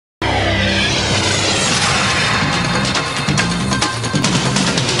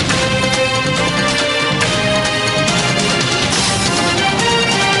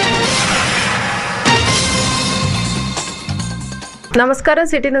నమస్కారం,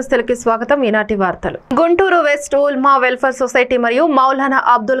 city news తెలుగుకి స్వాగతం. ఈనాటి వార్తలు. Guntur west Ulama welfare society మరియు మౌలానా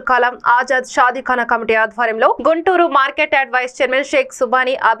అబ్దుల్ కలాం ఆజాద్ షాదీఖానా కమిటీ ఆధ్వర్యంలో Guntur market yard vice chairman Sheikh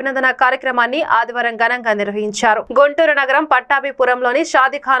Subhani అభినందన కార్యక్రమాన్ని ఆదివారం ఘనంగా నిర్వహించారు. గుంటూరు నగరం పట్టాభిపురంలోని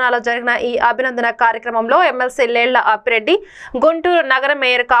షాదీఖానాలో జరిగిన ఈ అభినందన కార్యక్రమంలో ఎమ్మెల్సీ లేళ్ల అప్పిరెడ్డి, గుంటూరు నగర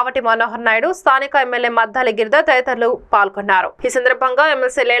మేయర్ కావటి మనోహర్ నాయుడు, స్థానిక ఎమ్మెల్యే మద్దాలి గిరిధర్ తదితరులు పాల్గొన్నారు. ఈ సందర్భంగా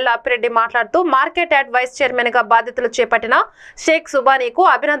ఎమ్మెల్సీ లేళ్ల అప్పిరెడ్డి మాట్లాడుతూ మార్కెట్ యార్డ్ వైస్ చైర్మన్ గా బాధ్యతలు చేపట్టిన షేక్ సుబానీకు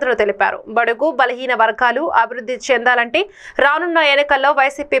అభినందనలు తెలిపారు. బడుగు బలహీన వర్గాలు అభివృద్ధి చెందాలంటే రానున్న ఎన్నికల్లో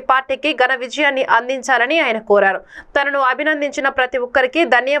వైసీపీ పార్టీకి ఘన విజయాన్ని అందించాలని ఆయన కోరారు. తనను అభినందించిన ప్రతి ఒక్కరికి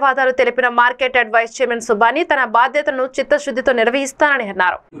ధన్యవాదాలు తెలిపిన market yard vice chairman Subhani తన బాధ్యతను చిత్తశుద్ధితో నిర్వహిస్తానని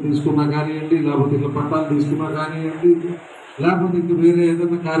అన్నారు. లేకపోతే ఇంక వేరే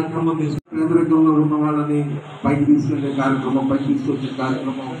ఏదైనా కార్యక్రమం పేదరికంలో ఉన్న వాళ్ళని పైకి తీసుకెళ్లే కార్యక్రమం, పైకి తీసుకొచ్చే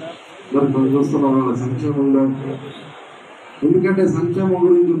కార్యక్రమం మనం చూస్తున్నాం వాళ్ళ సంక్షేమంలో. ఎందుకంటే సంక్షేమం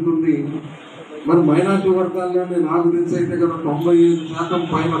గురించి ఉంటుంది. మరి మైనార్టీ వర్గాల్లోనే నాకు తెలిసి అయితే కదా 95%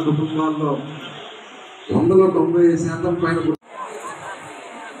 పైన కుటుంబాల్లో 100లో 95% పైన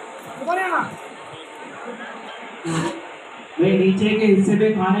नीचे के हिस्से में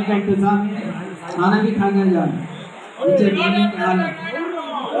खाने का इंतजाम है, खाना भी खाने जाना नीचे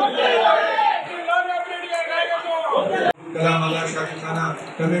कलाम अल्लाह शादीखाना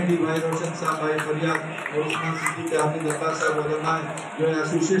कमेटी भाई रोशन साहब, भाई फरियाद और उस्मान सिद्दीकी के हाफिज अब्बास साहब उलमा जो है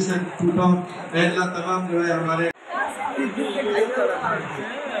एसोसिएशन टूटाउन अल्लाह तमाम जो है हमारे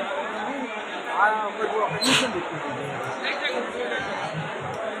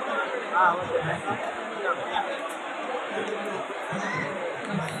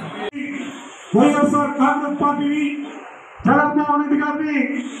వైఎస్ఆర్ కాంగ్రెస్ పార్టీని, జగన్మోహన్ రెడ్డి గారిని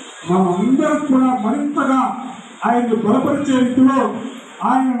మనందరం కూడా మరింతగా ఆయన్ని బలపరిచే రీతిలో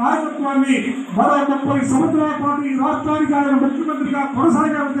ఆయన నాయకత్వాన్ని మరో 30 సంవత్సరాల పాటు ఈ రాష్ట్రానికి ఆయన ముఖ్యమంత్రిగా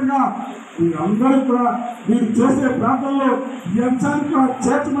కొనసాగే విధంగా మీరందరూ కూడా మీరు చేసే ప్రాంతంలో ఈ అంశాన్ని కూడా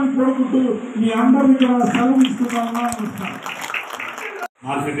చేర్చమని కోరుకుంటూ మీ అందరినీ కూడా సెలవు ఇస్తున్నాను.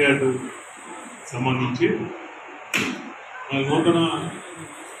 మార్కెట్ యార్డ్ సంబంధించి నూతన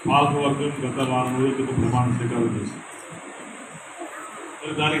పాలకవర్గం గత వారం రోజుల క్రితం ప్రమాణ స్వీకారం చేసింది.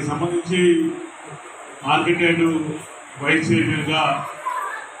 దానికి సంబంధించి మార్కెట్ యార్డ్ వైస్ చైర్మన్గా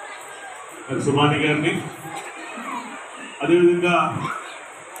సుబానీ గారిని, అదేవిధంగా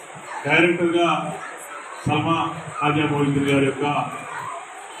డైరెక్టర్గా సల్మా హాజా మొహిద్దీన్ గారి యొక్క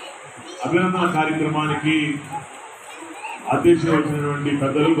అభినందన కార్యక్రమానికి అధ్యక్షత వహించినటువంటి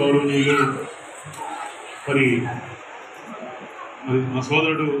పెద్దలు, గౌరవనీయులు మరి మా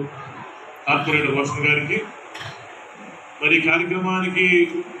సోదరుడు కార్పొరేటర్ రోషన్ గారికి, మరి కార్యక్రమానికి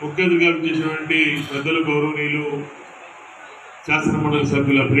ముఖ్య అతిథిగా చేసినటువంటి పెద్దలు, గౌరవనీయులు శాసన మండలి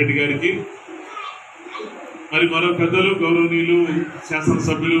సభ్యులు అప్పిరెడ్డి గారికి, మరి మరో పెద్దలు, గౌరవనీయులు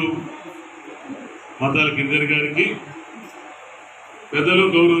శాసనసభ్యులు మద్దాలి గిరిధర్ గారికి, పెద్దలు,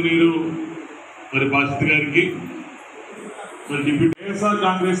 గౌరవనీయులు మరి బాధ్యత గారికి, మరి డిప్యూటీ వైఎస్ఆర్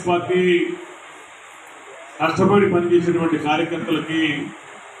కాంగ్రెస్ పార్టీ కష్టపడి పనిచేసేటువంటి కార్యకర్తలకి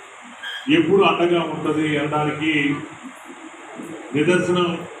ఎప్పుడు అండగా ఉంటుంది అనడానికి నిదర్శనం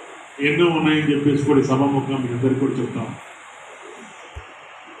ఎన్నో ఉన్నాయని చెప్పేసి కూడా సభాముఖంగా మీ అందరికీ కూడా చెప్తాం.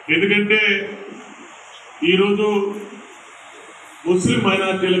 ఎందుకంటే ఈరోజు ముస్లిం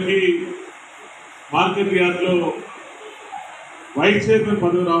మైనార్టీలకి మార్కెట్ యార్డ్లో వైస్ చైర్మన్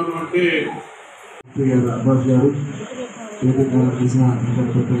పదవి రావడం అంటే అబ్బాస్ గారు,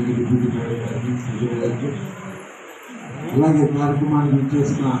 అలాగే కార్యక్రమాన్ని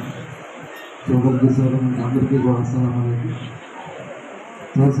చేసిన సోదరుకి సోదరులకి అందరికీ కూడా వస్తాను.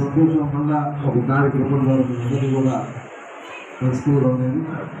 చాలా సంతోషం. మళ్ళా ఒక కార్యక్రమం ద్వారా అందరినీ కూడా తెలుసుకోవడం అనేది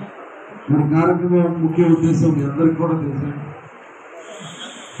మన కార్యక్రమం ముఖ్య ఉద్దేశం మీ అందరికీ కూడా తెలుసు.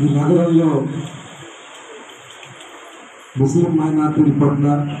 ఈ నగరంలో ముస్లిం మైనార్టీల పట్ల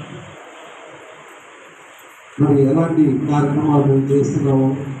మరి ఎలాంటి కార్యక్రమాలు మేము చేస్తున్నామో,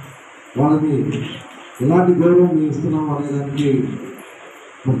 వాళ్ళని ఎలాంటి గౌరవం మేము ఇస్తున్నాము అనేదానికి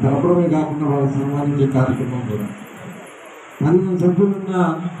మరి తెలపడమే కాకుండా వాళ్ళకి సన్మానించే కార్యక్రమం కూడా 12 సభ్యులున్న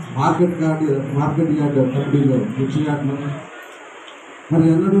మార్కెట్ యార్డ్ కమిటీలో ముఖ్య యార్డ్లో మరి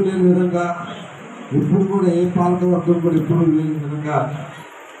ఎన్నడూ లేని విధంగా, ఎప్పుడు కూడా ఏ పాలకవర్గం కూడా ఎప్పుడు లేని విధంగా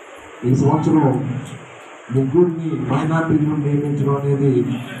ఈ సంవత్సరం ముగ్గురిని మైనార్టీలను నియమించడం అనేది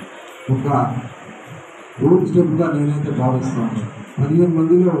ఒక రోడ్ స్టెప్గా నేనైతే భావిస్తాను. 15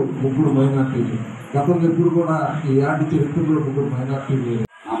 మందిలో 3 మైనార్టీలు. గతంలో ఎప్పుడు కూడా ఈ యార్డ్ చరిత్రలో 3 మైనార్టీలు లేదు.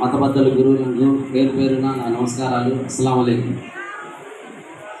 మత బద్దలు గురువులందు పేరు పేరున నా నమస్కారాలు. అస్సలాము అలైకుం.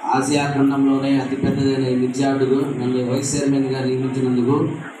 ఆసియా ఖండంలోనే అతిపెద్దదైన ఈ మిర్జార్డుకు నన్ను వైస్ చైర్మన్గా నియమించినందుకు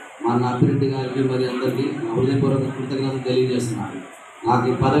మా అన్న అభిరెడ్డి గారికి మరి అందరికీ హృదయపూర్వక కృతజ్ఞతలు తెలియజేస్తున్నాను. నాకు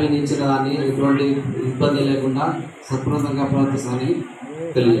ఈ పదవిని ఇచ్చిన దాన్ని ఎటువంటి ఇబ్బంది లేకుండా సత్ప్రదంగా ప్రవర్తిస్తానని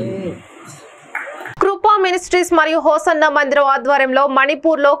తెలియజేస్తున్నాను. కృపా మినిస్ట్రీస్ మరియు హోసన్న మందిరం ఆధ్వర్యంలో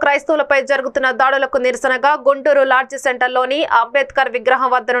మణిపూర్లో క్రైస్తవులపై జరుగుతున్న దాడులకు నిరసనగా గుంటూరు లాడ్జి సెంటర్లోని అంబేద్కర్ విగ్రహం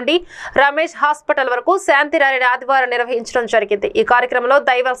వద్ద నుండి రమేష్ హాస్పిటల్ వరకు శాంతి ర్యాలీని ఆదివారం నిర్వహించడం జరిగింది. ఈ కార్యక్రమంలో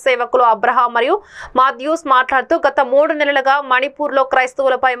దైవ సేవకులు అబ్రహాం మరియు మాథ్యూస్ మాట్లాడుతూ గత 3 నెలలుగా మణిపూర్లో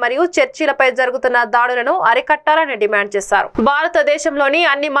క్రైస్తవులపై మరియు చర్చిలపై జరుగుతున్న దాడులను అరికట్టాలని డిమాండ్ చేశారు. భారతదేశంలోని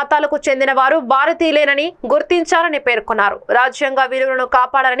అన్ని మతాలకు చెందిన వారు భారతీయులేనని గుర్తించాలని పేర్కొన్నారు. రాజ్యాంగ విలువలను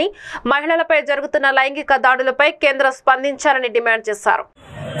కాపాడాలని, మహిళలపై జరుగుతున్న లైంగిక దాడులపై కేంద్రం స్పందించాలని డిమాండ్ చేశారు.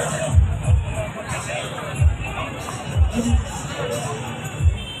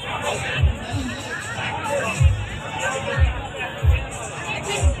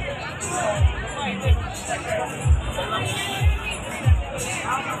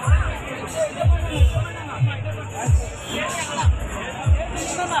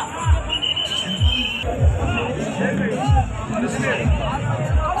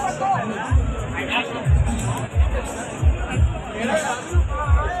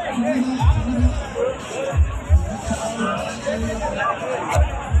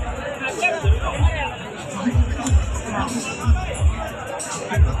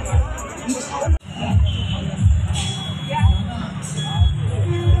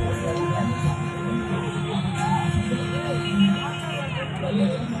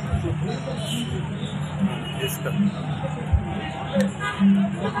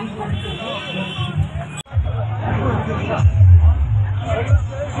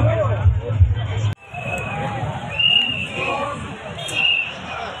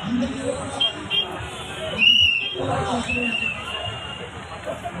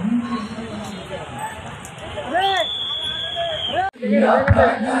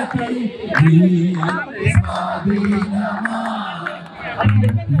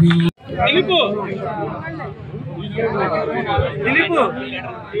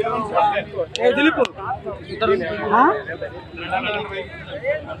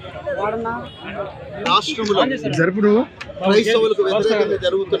 రాష్ట్రంలో క్రైస్తవులకు వ్యతిరేకంగా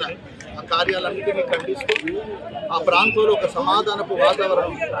జరుగుతున్న ఆ కార్యాలన్నింటినీ ఖండిస్తూ ఆ ప్రాంతంలో ఒక సమాధానపు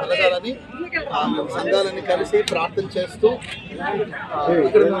వాతావరణం కలగాలని సంఘాలన్నీ కలిసి ప్రార్థన చేస్తూ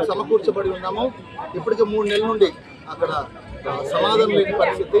ఇక్కడ మేము సమకూర్చబడి ఉన్నాము. ఇప్పటికే 3 నెలల నుండి అక్కడ సమాధానం లేని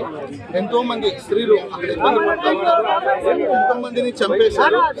పరిస్థితి. ఎంతో మంది స్త్రీలు అక్కడ ఇబ్బంది పడుతూ ఉన్నారు. ఎంతో మందిని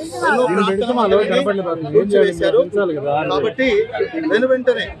చంపేశారు, ఎన్నో ప్రార్థనలు వేశారు. కాబట్టి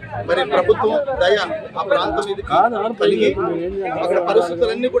వెంటనే మరి ప్రభుత్వం దయ ఆ ప్రాంతం మీద కలిగి అక్కడ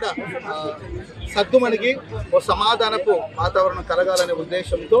పరిస్థితులన్నీ కూడా సద్దుమణిగి ఓ సమాధానపు వాతావరణం కలగాలనే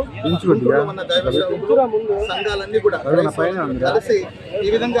ఉద్దేశంతో ఉన్న దైవ సేవకులు సంఘాలన్నీ కూడా కలిసి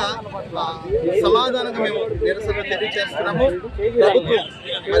ఈ విధంగా సమాధానంగా మేము నిరసన తెలియజేస్తున్నాము. ప్రభుత్వం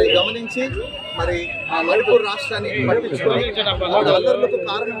మరి గమనించి మరి మణిపూర్ రాష్ట్రాన్ని పట్టించుకొని అల్లర్లకు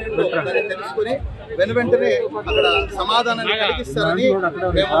కారణం ఏంటో దాన్ని తెలుసుకొని వెంటనే అక్కడ సమాధానాన్ని కలిగిస్తారని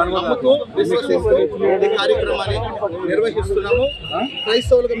మేము నమ్ముతూ విశ్వసిస్తూ ఈ కార్యక్రమాన్ని నిర్వహిస్తున్నాము.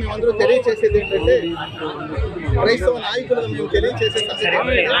 క్రైస్తవులుగా మేమందరూ తెలియజేసేది ఏంటంటే, క్రైస్తవ నాయకులుగా మేము తెలియజేసే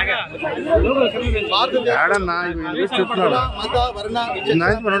మత వర్ణ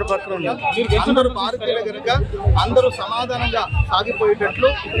అందరూ భారతీయులే కనుక అందరూ సమాధానంగా సాగిపోయేటట్లు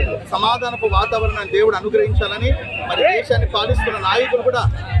సమాధానపు వాతావరణాన్ని దేవుడు అనుగ్రహించాలని, మరి దేశాన్ని పాలిస్తున్న నాయకులు కూడా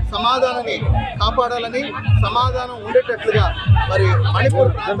సమాధానాన్ని కాపాడాలని, సమాధానం ఉండేటట్లుగా మరి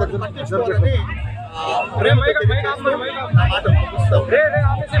మణిపూర్ ప్రాంతాన్ని పట్టించుకోవాలని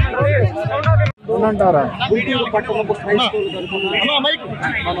గుంటూరు పట్టణపు క్రైస్తవులు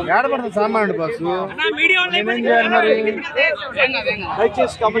సామాన్యుడు బస్సు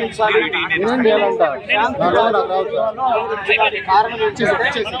దయచేసి గమనించాలి. కారణం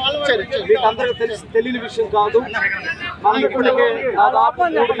మీకందరికీ తెలియని విషయం కాదు. మనం ఇప్పటికే దాదాపు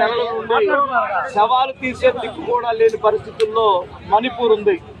 3 నెలల నుండి శవాలు తీసే దిక్కు కూడా లేని పరిస్థితుల్లో మణిపూర్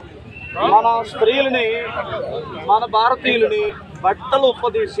ఉంది. మన స్త్రీలని, మన భారతీయులని బట్టలు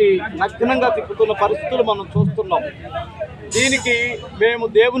ఉప్పదీసి నగ్నంగా తిప్పుతున్న పరిస్థితులు మనం చూస్తున్నాం. దీనికి మేము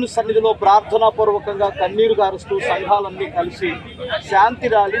దేవుని సన్నిధిలో ప్రార్థనాపూర్వకంగా కన్నీరు గారుస్తూ సంఘాలన్నీ కలిసి శాంతి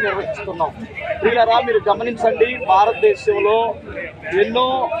ర్యాలీ నిర్వహిస్తున్నాం. ప్రియులారా, మీరు గమనించండి, భారతదేశంలో ఎన్నో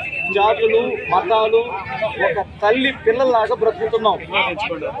జాతులు, మతాలు ఒక తల్లి పిల్లల్లాగా బ్రతుకుతున్నాం.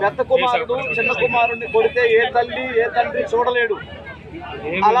 పెద్ద కుమారుడు చిన్న కుమారుడిని కొడితే ఏ తల్లి ఏ తండ్రి చూడలేడు.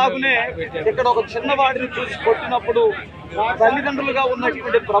 అలాగనే ఇక్కడ ఒక చిన్నవాడిని చూసి కొట్టినప్పుడు తల్లిదండ్రులుగా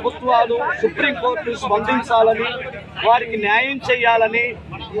ఉన్నటువంటి ప్రభుత్వాలు, సుప్రీంకోర్టు స్పందించాలని, వారికి న్యాయం చేయాలని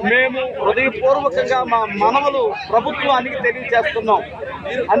మేము హృదయపూర్వకంగా మా మనవలు ప్రభుత్వానికి తెలియజేస్తున్నాం.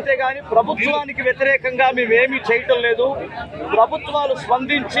 అంతేగాని ప్రభుత్వానికి వ్యతిరేకంగా మేమేమీ చేయటం లేదు. ప్రభుత్వాలు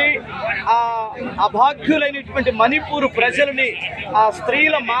స్పందించి ఆ అభాగ్యులైనటువంటి మణిపూర్ ప్రజలని, ఆ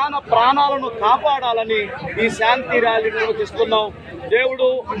స్త్రీల మాన ప్రాణాలను కాపాడాలని ఈ శాంతి ర్యాలీ నిర్వహిస్తున్నాం. దేవుడు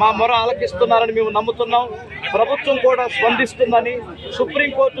మా మొర ఆలకిస్తున్నారని మేము నమ్ముతున్నాం. ప్రభుత్వం కూడా స్పందిస్తుందని,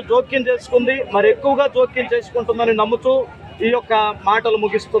 సుప్రీంకోర్టు జోక్యం చేసుకుంది, మరి ఎక్కువగా జోక్యం చేసుకుంటుందని నమ్ముతూ ఈ యొక్క మాటలు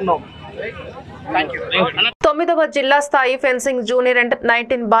ముగిస్తున్నాం. 9వ జిల్లా స్థాయి ఫెన్సింగ్ జూనియర్ అండర్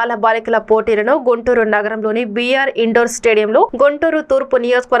 19 బాల బాలికల పోటీలను గుంటూరు నగరంలోని బీఆర్ ఇండోర్ స్టేడియంలో గుంటూరు తూర్పు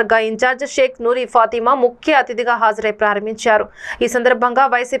నియోజకవర్గ ఇన్ఛార్జ్ షేక్ నూరి ఫాతిమా ముఖ్య అతిథిగా హాజరై ప్రారంభించారు. ఈ సందర్భంగా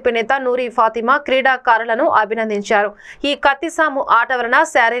వైసీపీ నేత నూరి ఫాతిమా క్రీడాకారులను అభినందించారు. ఈ కత్తిసాము ఆట వలన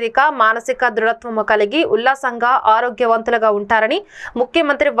శారీరక మానసిక దృఢత్వం కలిగి ఉల్లాసంగా ఆరోగ్యవంతులుగా ఉంటారని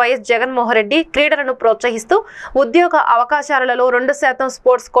ముఖ్యమంత్రి వైఎస్ జగన్మోహన్ రెడ్డి క్రీడలను ప్రోత్సహిస్తూ ఉద్యోగ అవకాశాలలో 2%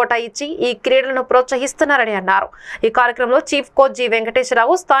 స్పోర్ట్స్ కోటా ఇచ్చి ఈ క్రీడలను ప్రోత్సహిస్తున్నారని అన్నారు. ఈ కార్యక్రమంలో చీఫ్ కోచ్ జి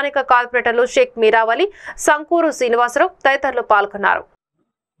వెంకటేశ్వరరావు, స్థానిక కార్పొరేటర్లు షేక్ మీరావలి, సంకూరు శ్రీనివాసరావు తదితరులు పాల్గొన్నారు.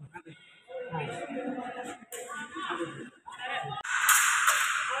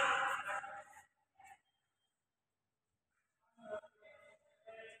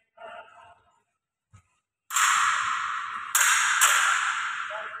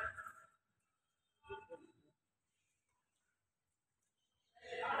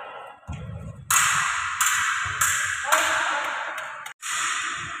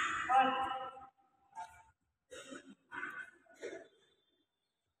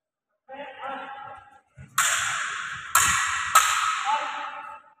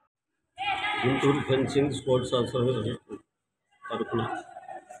 గుంటూరు ఫెన్సింగ్ స్పోర్ట్స్ అసోసియేషన్ తరఫున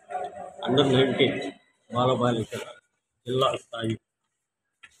అండర్ 19 బాలబాలికల జిల్లా స్థాయి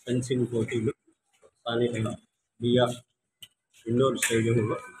ఫెన్సింగ్ పోటీలు స్థానిక బీఆర్ ఇండోర్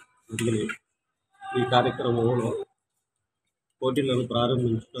స్టేడియంలో జరిగినాయి. ఈ కార్యక్రమంలో పోటీలను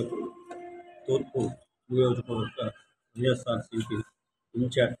ప్రారంభించినప్పుడు తూర్పు నియోజకవర్గ వైఎస్ఆర్సీపీ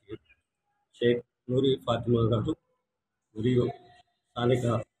ఇన్ఛార్జి షేక్ నూరి ఫాతిమా గారు మరియు స్థానిక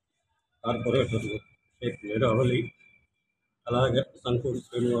కార్పొరేటర్లు షేక్ మీరావలి, అలాగే Sankuru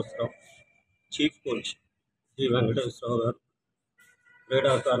Srinivasarao, chief coach G Venkateswararao గారు,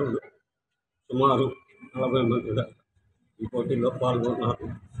 క్రీడాకారులు సుమారు 40 మంది ఈ పోటీల్లో పాల్గొన్నారు.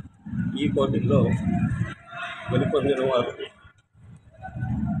 ఈ పోటీల్లో గెలుపొందిన వారు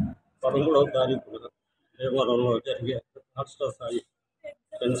 13వ తారీఖున భీమవరంలో జరిగే రాష్ట్ర స్థాయి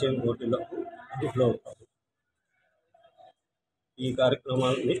ఫెన్సింగ్ పోటీలకు అర్హులవుతారు. ఈ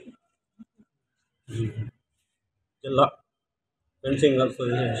కార్యక్రమాన్ని జిల్లా fencing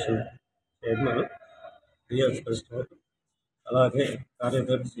association chairman BS Krishna, అలాగే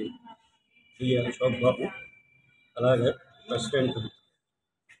కార్యదర్శి బిఎల్ అశోక్ బాబు, అలాగే ప్రెసిడెంట్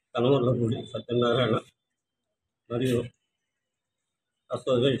కనమల్లపూడి సత్యనారాయణ మరియు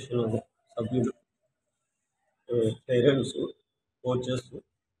అసోసియేషన్ సభ్యులు, పేరెంట్స్, కోచెస్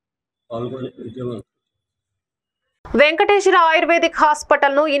పాల్గొని విజయవంతం. వెంకటేశ్వర ఆయుర్వేదిక్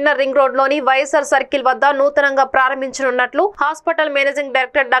హాస్పిటల్ ను ఇన్నర్ రింగ్ రోడ్ లోని వైఎస్ఆర్ సర్కిల్ వద్ద నూతనంగా ప్రారంభించనున్నట్లు హాస్పిటల్ మేనేజింగ్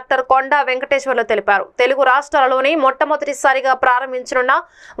డైరెక్టర్ డాక్టర్ కొండా వెంకటేశ్వర్లు తెలిపారు. తెలుగు రాష్ట్రాలలోని మొట్టమొదటిసారిగా ప్రారంభించనున్న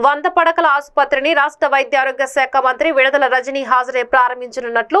 100 పడకల ఆసుపత్రిని రాష్ట్ర వైద్య ఆరోగ్య శాఖ మంత్రి విడుదల రజనీ హాజరై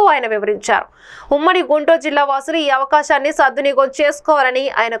ప్రారంభించనున్నట్లు ఆయన వివరించారు. ఉమ్మడి గుంటూరు జిల్లా వాసులు ఈ అవకాశాన్ని సద్వినియోగం చేసుకోవాలని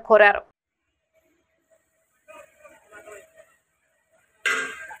ఆయన కోరారు.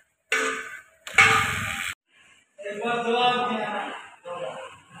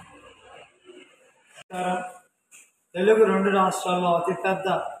 తెలుగు 2 రాష్ట్రాల్లో అతిపెద్ద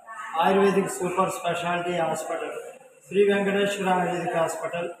ayurvedic super speciality hospital Shri Venkateswara ayurvedic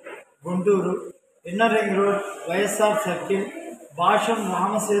hospital Guntur inner ring road YSR circle భాషం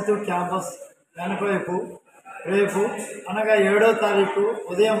Ram Setu campus వెనకవైపు రేపు అనగా 7వ తారీఖు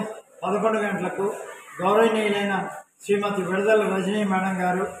ఉదయం 11 గంటలకు గౌరవనీయులైన శ్రీమతి విడుదల రజనీ మేడం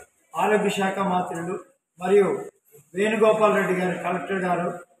గారు, ఆరోగ్య శాఖ మంత్రులు మరియు వేణుగోపాల్ రెడ్డి గారు, కలెక్టర్ గారు,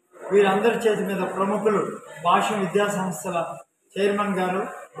 వీరందరి చేతి మీద ప్రముఖులు భాషం విద్యా సంస్థల చైర్మన్ గారు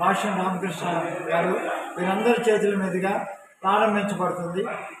భాషం రామకృష్ణ గారు, వీరందరి చేతుల మీదుగా ప్రారంభించబడుతుంది.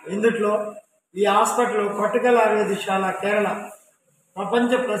 ఇందులో ఈ హాస్పిటల్ కొట్టగల ఆయుర్వేదశాల కేరళ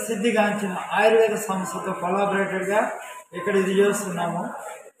ప్రపంచ ప్రసిద్ధిగాంచిన ఆయుర్వేద సంస్థతో కొలాబరేటెడ్గా ఇక్కడ ఇది చేస్తున్నాము.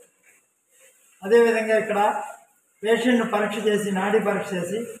 అదేవిధంగా ఇక్కడ పేషెంట్ను పరీక్ష చేసి, నాడీ పరీక్ష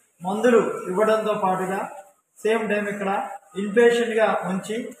చేసి మందులు ఇవ్వడంతో పాటుగా సేమ్ టైం ఇక్కడ ఇన్పేషెంట్గా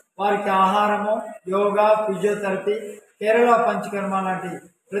ఉంచి వారికి ఆహారము, యోగా, ఫిజియోథెరపీ, కేరళ పంచకర్మ లాంటి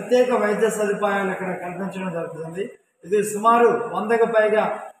ప్రత్యేక వైద్య సదుపాయాలు ఇక్కడ కల్పించడం జరుగుతుంది. ఇది సుమారు 100కు పైగా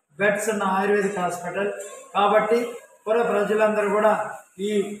బెడ్స్ ఉన్న ఆయుర్వేదిక్ హాస్పిటల్ కాబట్టి పుర ప్రజలందరూ కూడా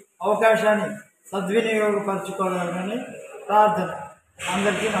ఈ అవకాశాన్ని సద్వినియోగపరచుకోవాలని ప్రార్థన.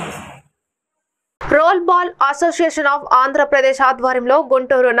 అందరికీ నమస్కారం. Role ball association of Andhra Pradesh ఆధ్వర్యంలో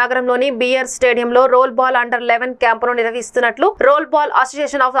గుంటూరు నగరంలోని బిఆర్ స్టేడియంలో రోల్ బాల్ అండర్ 11 క్యాంపును నిర్వహిస్తున్నట్లు role ball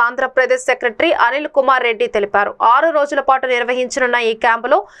association of Andhra Pradesh secretary Anil Kumar Reddy తెలిపారు. 6 రోజుల పాటు నిర్వహించనున్న ఈ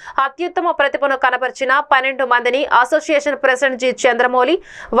క్యాంపులో అత్యుత్తమ ప్రతిభను కనబరిచిన 12 మందిని association president G Chandramouli,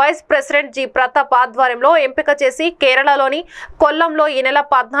 vice president G Pratap ఆధ్వర్యంలో ఎంపిక చేసి కేరళలోని కొల్లంలో ఈ నెల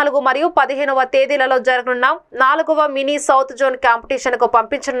 14 మరియు 15వ తేదీలలో జరగనున్న 4వ మినీ సౌత్ జోన్ కాంపిటీషన్ కు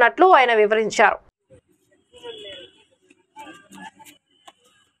పంపించనున్నట్లు ఆయన వివరించారు.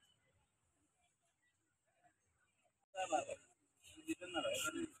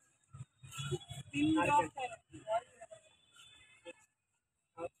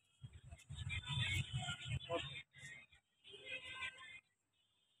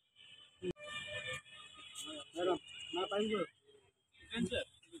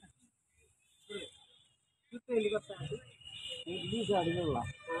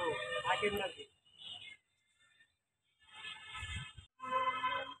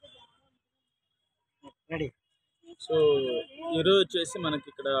 రెడీ. సో ఈరోజు వచ్చేసి మనకి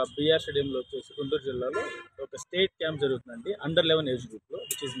ఇక్కడ బిఆర్ స్టేడియంలో వచ్చేసి గుంటూరు జిల్లాలో ఒక స్టేట్ క్యాంప్ జరుగుతుందండి అండర్ 11 ఏజ్ గ్రూప్లో,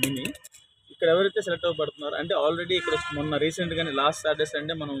 విచ్ ఇస్ మినీ. ఇక్కడ ఎవరైతే సెలెక్ట్ అవ్వబడుతున్నారో అంటే ఆల్రెడీ ఇక్కడ మొన్న రీసెంట్గానే లాస్ట్ సాటర్డే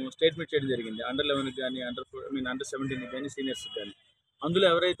సండే మనం స్టేట్ మీట్ చేయడం జరిగింది. అండర్ 11 కానీ అండర్ 17 కానీ సీనియర్స్కి కానీ. అందులో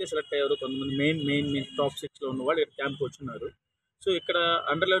ఎవరైతే సెలెక్ట్ అయ్యారో కొంతమంది మెయిన్ టాప్ 6లో ఉన్న వాళ్ళు ఇక్కడ క్యాంప్కి వచ్చున్నారు. సో ఇక్కడ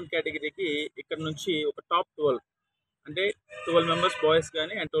అండర్ 11 కేటగిరీకి ఇక్కడ నుంచి ఒక టాప్ 12 అంటే 12 మెంబర్స్ బాయ్స్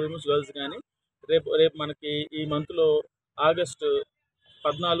కానీ అండ్ 12 మెంబర్స్ గర్ల్స్ కానీ రేపు మనకి ఈ మంత్లో ఆగస్టు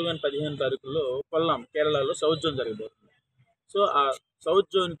 14 and 15 తారీఖుల్లో కొల్లాం కేరళలో సౌత్ జోన్ జరగబోతుంది. సో ఆ సౌత్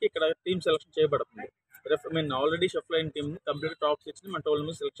జోన్కి ఇక్కడ టీమ్ సెలెక్షన్ చేయబడుతుంది. ఆల్రెడీ షఫ్ల్ అయిన టీమ్ని కంప్లీట్ టాప్ 6ని మన 12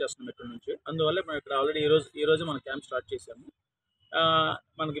 మెంబర్స్ సెలెక్ట్ చేస్తున్నాం ఇక్కడ నుంచి. అందువల్ల మనం ఇక్కడ ఆల్రెడీ ఈ రోజు మన క్యాంప్ స్టార్ట్ చేశాము.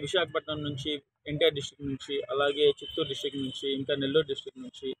 మనకి విశాఖపట్నం నుంచి, ఎన్టీఆర్ డిస్ట్రిక్ట్ నుంచి, అలాగే చిత్తూరు డిస్ట్రిక్ట్ నుంచి, ఇంకా నెల్లూరు డిస్ట్రిక్ట్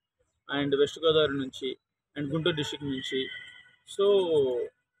నుంచి, అండ్ వెస్ట్ గోదావరి నుంచి, అండ్ గుంటూరు డిస్ట్రిక్ట్ నుంచి, సో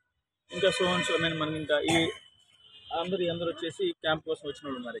ఇంకా మనకి ఇంకా ఈ అందరూ వచ్చేసి క్యాంప్ కోసం వచ్చిన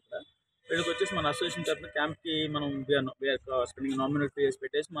వాళ్ళు ఉన్నారు. ఇక్కడ వీళ్ళకి వచ్చేసి మన అసోసియేషన్ తరఫున క్యాంప్కి మనం స్పెండింగ్ నామినల్ ఫీజెస్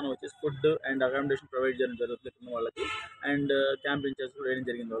పెట్టేసి మనం వచ్చేసి ఫుడ్ అండ్ అకామిడేషన్ ప్రొవైడ్ చేయడం జరుగుతుంది వాళ్ళకి. అండ్ క్యాంప్ ఇన్ఛార్జ్ కూడా వేయడం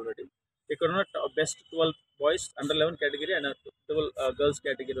జరిగింది ఆల్రెడీ. ఇక్కడ ఉన్న best 12 boys under 11 category and 12 girls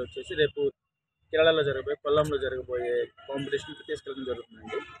category వచ్చేసి రేపు కేరళలో జరగబోయే కొల్లంలో జరగబోయే కాంపిటీషన్కి తీసుకెళ్ళడం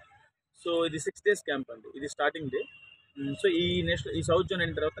జరుగుతుందండి. సో ఇది 6 days క్యాంప్ అండి. ఇది స్టార్టింగ్ డే. సో ఈ సౌత్ జోన్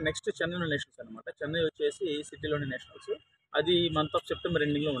అయిన తర్వాత నెక్స్ట్ చెన్నైలో నేషనల్స్ అనమాట. చెన్నై వచ్చేసి సిటీలోని నేషనల్స్, అది మంత్ ఆఫ్ సెప్టెంబర్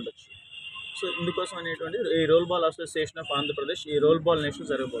ఎండింగ్లో ఉండొచ్చు. సో ఇందుకోసం అనేటువంటి ఈ role ball association of Andhra Pradesh ఈ రోల్ బాల్ నేషనల్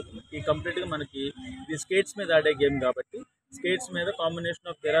జరగబోతుంది. ఈ కంప్లీట్గా మనకి ఇది స్కేట్స్ మీద ఆడే గేమ్ కాబట్టి స్కేట్స్ మీద combination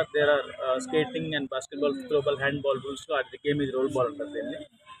of their are skating and basketball, throwball, hand ball రూల్స్లో ఆడే గేమ్ ఇది రోల్ బాల్ ఉంటుంది. దీన్ని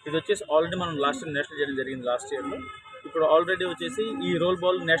ఇది వచ్చేసి ఆల్రెడీ మనం లాస్ట్ ఇయర్ నేషనల్ చేయడం జరిగింది లాస్ట్ ఇయర్లో. ఇప్పుడు ఆల్రెడీ వచ్చేసి ఈ రోల్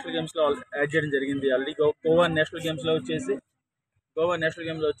బాల్ నేషనల్ గేమ్స్లో యాడ్ చేయడం జరిగింది. ఆల్రెడీ గోవా నేషనల్ గేమ్స్లో వచ్చేసి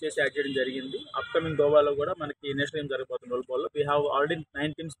యాడ్ చేయడం జరిగింది. అప్కమింగ్ గోవాలో కూడా మనకి నేషనల్ గేమ్ జరగబోతుంది role బాల్లో. We have already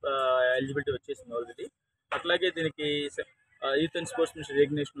 9 teams eligibility వచ్చేసింది ఆల్రెడీ. అట్లాగే దీనికి youth and sports minister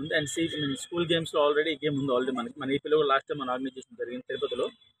recognition ఉంది. అండ్ స్కూల్ గేమ్స్లో ఆల్రెడీ గేమ్ ఉంది ఆల్రెడీ మన ఏపీలో లాస్ట్ టైం మన ఆర్గనైజేషన్ జరిగింది తిరుపతిలో.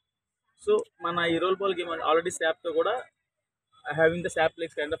 సో మన ఈ రోల్ బాల్ గేమ్ ఆల్రెడీ శాప్తో కూడా having the SAAP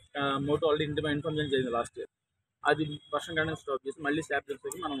likes kind of Moto already inform చేయడం జరిగింది లాస్ట్ ఇయర్. అది వర్షం కారణంగా స్టాప్ చేసి మళ్ళీ శాప్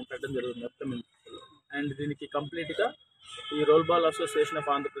లైక్స్ మనం పెట్టడం జరుగుతుంది అప్కమింగ్. అండ్ దీనికి కంప్లీట్గా ఈ role ball association of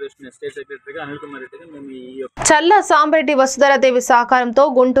Andhra Pradesh state సెక్రటరీగా అనిల్ కుమార్ రెడ్డిగా మేము చల్ల సాంబరెడ్డి వసుధరాదేవి సహకారంతో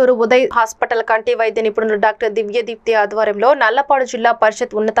గుంటూరు ఉదయ్ హాస్పిటల్ కంటి వైద్య నిపుణులు డాక్టర్ దివ్యదీప్తి ఆధ్వర్యంలో నల్లపాడు జిల్లా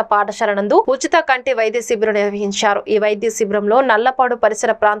పరిషత్ ఉన్నత పాఠశాల నందు ఉచిత కంటి వైద్య శిబిరం నిర్వహించారు. ఈ వైద్య శిబిరంలో నల్లపాడు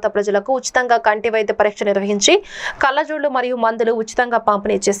పరిసర ప్రాంత ప్రజలకు ఉచితంగా కంటి వైద్య పరీక్ష నిర్వహించి కళ్ళజోళ్లు మరియు మందులు ఉచితంగా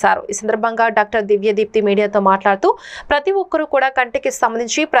పంపిణీ చేశారు. ఈ సందర్భంగా డాక్టర్ దివ్యదీప్తి మీడియాతో మాట్లాడుతూ ప్రతి ఒక్కరూ కూడా కంటికి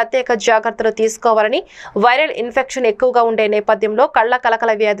సంబంధించి ప్రత్యేక జాగ్రత్తలు తీసుకోవాలని, వైరల్ ఇన్ఫెక్షన్ ఎక్కువగా ఉండే నేపథ్యంలో కళ్ల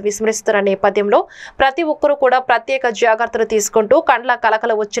కలకల వ్యాధి విస్మరిస్తున్న నేపథ్యంలో ప్రతి ఒక్కరూ కూడా ప్రత్యేక జాగ్రత్తలు తీసుకుంటూ కండ్ల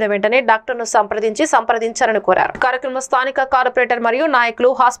కలకల వచ్చిన వెంటనే డాక్టర్ను సంప్రదించాలని కోరారు. కార్యక్రమంలో స్థానిక కార్పొరేటర్ మరియు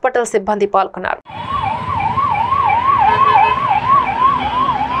నాయకులు, హాస్పిటల్ సిబ్బంది పాల్గొన్నారు.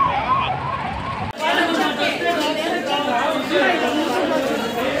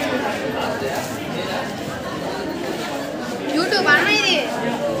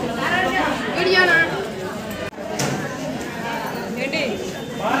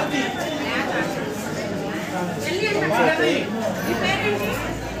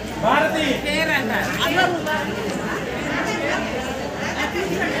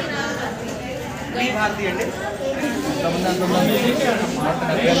 భారతి అండి.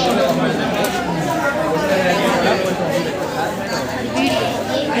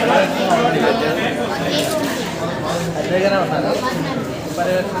 అదేగానే ఉన్నారు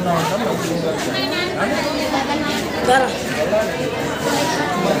పర్యవేక్షణలో ఉంటాం.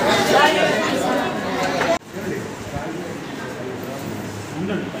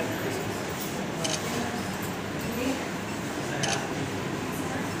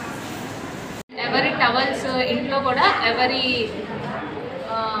 ఎవరి టవల్స్ ఇంట్లో కూడా ఎవరి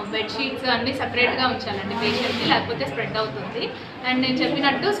బెడ్షీట్స్ అన్నీ సపరేట్గా ఉంచాలండి పేషెంట్కి, లేకపోతే స్ప్రెడ్ అవుతుంది. అండ్ నేను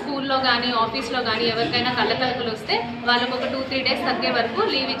చెప్పినట్టు స్కూల్లో కానీ ఆఫీస్లో కానీ ఎవరికైనా కళ్ళతలుపులు వస్తే వాళ్ళకు ఒక 2-3 డేస్ తగ్గే వరకు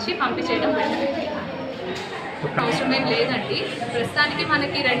లీవ్ ఇచ్చి పంపించేయడం బెటర్. అవసరమేం లేదండి. ప్రస్తుతానికి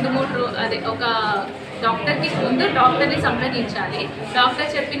మనకి 2-3 అదే ఒక డాక్టర్కి ముందు డాక్టర్ని సంప్రదించాలి. డాక్టర్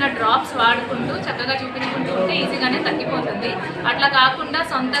చెప్పిన డ్రాప్స్ వాడుకుంటూ చక్కగా చూపించుకుంటూ ఉంటే ఈజీగానే తగ్గిపోతుంది. అట్లా కాకుండా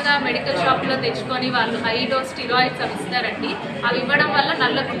సొంతగా మెడికల్ షాప్లో తెచ్చుకొని వాళ్ళు హై డోస్ స్టిరాయిడ్స్ అవి ఇస్తారండి. అవి ఇవ్వడం వల్ల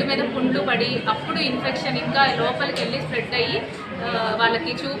నల్ల గుడ్డు మీద పుండ్లు పడి అప్పుడు ఇన్ఫెక్షన్ ఇంకా లోపలికి వెళ్ళి స్ప్రెడ్ అయ్యి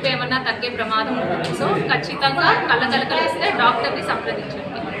వాళ్ళకి చూపు ఏమన్నా తగ్గే ప్రమాదం ఉంటుంది. సో ఖచ్చితంగా కళ్ళకలకలు ఇస్తే డాక్టర్ని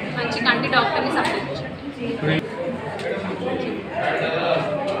సంప్రదించండి, మంచి కంటి డాక్టర్ని సంప్రదించండి.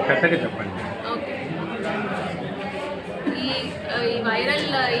 ఓకే. ఈ వైరల్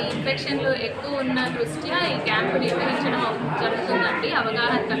ఇన్ఫెక్షన్లు ఎక్కువ ఉన్న దృష్ట్యా ఈ క్యాంపు నిర్వహించడం జరుగుతుందండి,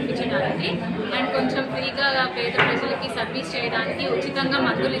 అవగాహన కల్పించడానికి. అండ్ కొంచెం ఫ్రీగా పేద ప్రజలకి సర్వీస్ చేయడానికి ఉచితంగా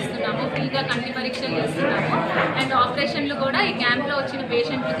మందులు ఇస్తున్నాము, ఫ్రీగా కంటి పరీక్షలు చేస్తున్నాము. అండ్ ఆపరేషన్లు కూడా ఈ క్యాంప్లో వచ్చిన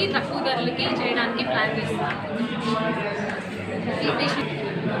పేషెంట్లకి తక్కువ ధరలకి చేయడానికి ప్లాన్ చేస్తున్నాము.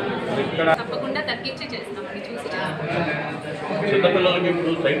 తప్పకుండా తగ్గించి చేస్తామండి, చూసి చేస్తాం.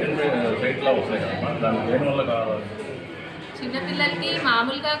 చిన్నపిల్లలకి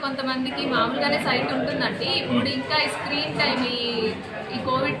మామూలుగా కొంతమందికి మామూలుగానే సైట్ ఉంటుందండి. ఇప్పుడు ఇంకా ఈ స్క్రీన్ టైం ఈ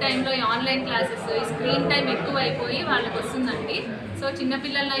కోవిడ్ టైంలో ఈ ఆన్లైన్ క్లాసెస్ ఈ స్క్రీన్ టైం ఎక్కువ అయిపోయి వాళ్ళకి వస్తుందండి. సో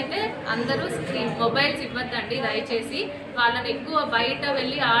చిన్నపిల్లలు అయితే అందరూ మొబైల్స్ ఇవ్వద్దండి దయచేసి. వాళ్ళని ఎక్కువ బయట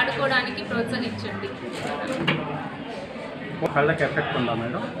వెళ్ళి ఆడుకోవడానికి ప్రోత్సహించండి. కళ్ళకి ఎఫెక్ట్ ఉందా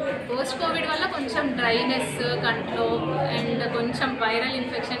మేడం? పోస్ట్ కోవిడ్ వల్ల కొంచెం డ్రైనెస్ కంట్లో అండ్ కొంచెం వైరల్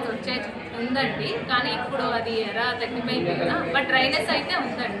ఇన్ఫెక్షన్స్ ఉందండి. కానీ ఇప్పుడు అది తగ్గిపోయింది కదా, బట్ డ్రైనెస్ అయితే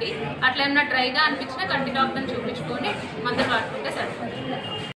ఉందండి. అట్లా ఏమన్నా డ్రైగా అనిపించినా కంటి డాక్టర్ని చూపించుకొని మందులు వాడుకుంటే సరిపోతుంది.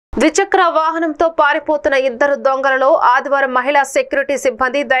 ద్విచక్ర వాహనంతో పారిపోతున్న 2 దొంగలలో ఆదివారం మహిళా సెక్యూరిటీ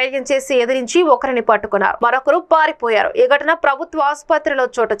సిబ్బంది ధైర్యం చేసి ఎదిరించి ఒకరిని పట్టుకున్నారు, మరొకరు పారిపోయారు. ఈ ఘటన ప్రభుత్వ ఆసుపత్రిలో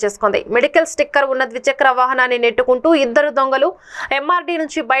చోటు చేసుకుంది. మెడికల్ స్టిక్కర్ ఉన్న ద్విచక్ర వాహనాన్ని నెట్టుకుంటూ 2 దొంగలు ఎంఆర్డీ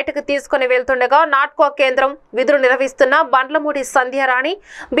నుంచి బయటకు తీసుకుని వెళ్తుండగా నాట్కో కేంద్రం విధులు నిర్వహిస్తున్న బండ్లమూడి సంధ్యారాణి,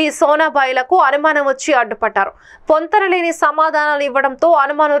 బి సోనాబాయిలకు అనుమానం వచ్చి అడ్డుపట్టారు. పొంతనలేని సమాధానాలు ఇవ్వడంతో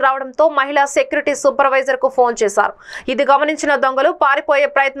అనుమానం రావడంతో మహిళా సెక్యూరిటీ సూపర్వైజర్ కు ఫోన్ చేశారు. ఇది గమనించిన దొంగలు పారిపోయే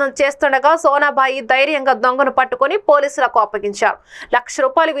ప్రయత్నం చేస్తుండగా సోనాబాయి ధైర్యంగా దొంగను పట్టుకుని పోలీసులకు అప్పగించారు.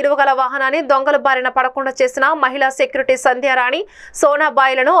 ₹1,00,000 విలువ గల వాహనాన్ని దొంగల బారిన పడకుండా చేసిన మహిళా సెక్యూరిటీ సంధ్యారాణి,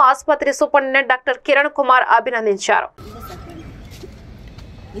 సోనాబాయిలను ఆసుపత్రి సూపరింటెండెంట్ డాక్టర్ కిరణ్ కుమార్ అభినందించారు.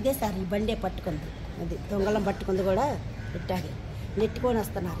 ఇదే సార్ ఈ బండే పట్టుకుంది, అది దొంగలం పట్టుకుంది కూడా ఇట్టాగే నెట్టుకొని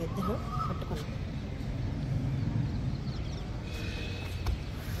వస్తున్నారు 2 పట్టుకొని.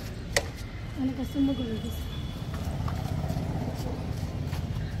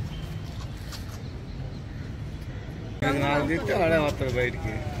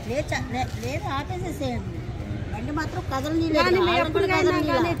 బయటికి లేదు ఆపేసేసేయండి, బండి మాత్రం కదలని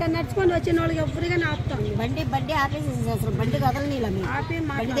నడుచుకొని వచ్చిన వాళ్ళకి ఎప్పుడుగానే ఆపుతాం. బండి ఆపేసేసి అసలు బండి కదలని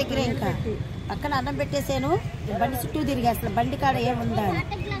బండి దగ్గరే ఇంకా పక్కన అన్నం పెట్టేసాను, బండి చుట్టూ తిరిగి అసలు బండి కాడ ఏముందా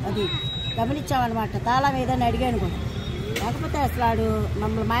అది గమనించామన్నమాట. తాళం ఏదని అడిగాను కూడా, లేకపోతే అసలు ఆడు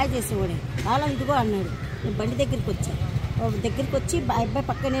మమ్మల్ని మాయ చేసేవాడే. తాళం ఇదిగో అన్నాడు. నేను బండి దగ్గరికి వచ్చి అబ్బాయి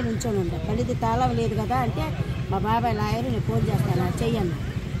పక్కనే నుంచొని ఉండే, బండిది తాళం లేదు కదా అంటే మా బాబాయ్ లాయర్ నేను ఫోన్ చేస్తాను చెయ్యను,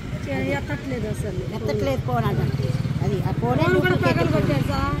 ఎత్తట్లేదు ఫోన్ అంట. అది ఆ ఫోనే పగలు కొట్టారు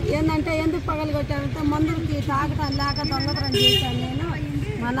సార్. ఏంటంటే ఎందుకు పగలు కొట్టారంటే మందులకి తాగటం లేక దొంగతనం చేశాను నేను,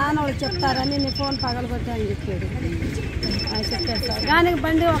 మా నాన్న వాళ్ళు చెప్తారని నేను ఫోన్ పగలు కొట్టానని చెప్పాడు. చెప్పారు సార్. కానీ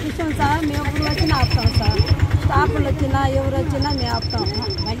బండి ఒక విషయం సార్, మేము ఎప్పుడు వచ్చినా ఆపుతాం సార్, స్టాఫ్లు వచ్చినా ఎవరు వచ్చినా మేము ఆపుతాం.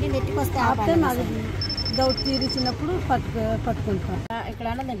 బండి నెట్టుకొస్తే ఆపితే మాకు డౌట్ తీరిచినప్పుడు పట్టుకుంటాం. ఇక్కడ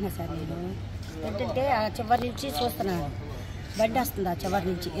అన్నదంటున్నా సార్ నేను ఏంటంటే ఆ చివరి నుంచి చూస్తున్నాను, బండి వస్తుంది ఆ చివరి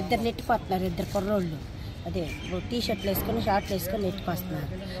నుంచి, 2 నెట్టుకొస్తున్నారు, 2 కుర్రోళ్ళు. అదే టీ షర్ట్లు వేసుకొని షార్ట్లు వేసుకొని నెట్టుకొస్తున్నారు.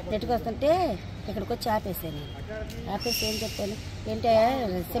 నెట్టుకొస్తుంటే ఇక్కడికి వచ్చి ఆపేసాను. ఆపేసి ఏం చెప్పాను, ఏంటంటే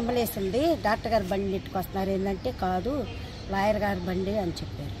సింబల్ వేసింది డాక్టర్ గారి బండి నెట్టుకొస్తున్నారు, ఏంటంటే కాదు లాయర్ గారి బండి అని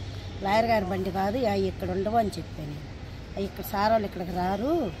చెప్పారు. లాయర్ గారి బండి కాదు ఇక్కడ ఉండవు అని చెప్పాను. ఇక్కడ సార్ వాళ్ళు ఇక్కడికి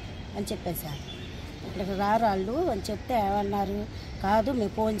రారు అని చెప్పాను సార్, ఇక్కడికి రారు వాళ్ళు అని చెప్తే ఏమన్నారు, కాదు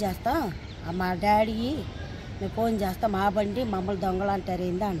మేము ఫోన్ చేస్తాం, మా డాడీ మేము ఫోన్ చేస్తాం, మా బండి మమ్మల్ని దొంగలు అంటారు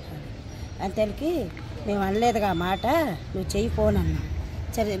ఏందా అంటాడు. అంతేకి మేము అనలేదుగా మాట, నువ్వు చెయ్యి ఫోన్ అన్నా.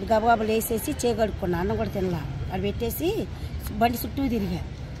 సరే గబగబలు వేసేసి చేకడుక్కున్నా, అన్నం కూడా తినలా. అది పెట్టేసి బండి చుట్టూ తిరిగా.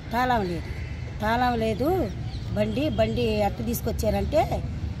 తాళం లేదు బండి అట్ట తీసుకొచ్చారంటే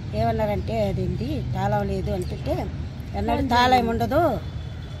ఏమన్నారంటే అదేంటి తాళం లేదు అంటుంటే అన్నాడు తాళం ఉండదు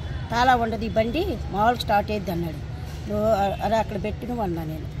ఈ బండి మామూలుగా స్టార్ట్ అయ్యిద్ది అన్నాడు. నువ్వు అరే అక్కడ పెట్టు నువ్వు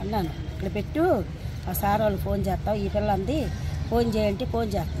అన్నాను అక్కడ పెట్టు, మా సార్ వాళ్ళు ఫోన్ చేస్తావు, ఈ పిల్ల అంది ఫోన్ చేయంటే ఫోన్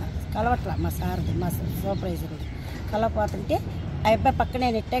చేస్తున్నా. కలవట్లా మా సార్ది, మా సూపర్వైజర్ కలవపోతుంటే ఆ అబ్బాయి పక్కనే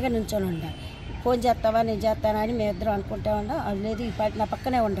నెట్టగా నుంచొని ఉండా. ఫోన్ చేస్తావా నేను చేస్తానా అని మేము ఇద్దరం అనుకుంటా ఉండా. అది లేదు ఈ పాటి నా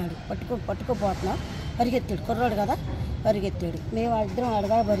పక్కనే ఉన్నాడు. పట్టుకోపోతున్నాం. పరిగెత్తాడు, కుర్రోడు కదా పరిగెత్తాడు. మేము ఇద్దరం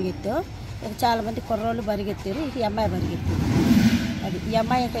అడగా పరిగెత్తాం. చాలామంది కుర్రోళ్ళు పరిగెత్తారు. ఈ అమ్మాయి పరిగెత్తాడు. అది ఈ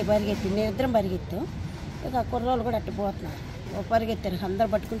అమ్మాయి ఇంకా పరిగెత్తింది, మేము ఇద్దరం పరిగెత్తాం. ఇక కుర్రోళ్ళు కూడా అట్టు పోతున్నారు, పరిగెత్తారు. అందరు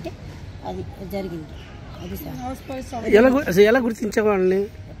పట్టుకుంటే అది జరిగింది. అది సార్ ఎలా గుర్తించేవాళ్ళని?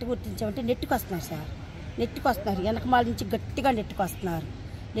 ఎట్టు గుర్తించామంటే నెట్టుకు వస్తున్నారు సార్, నెట్టుకు వస్తున్నారు. వెనకమాల నుంచి గట్టిగా నెట్టుకు వస్తున్నారు.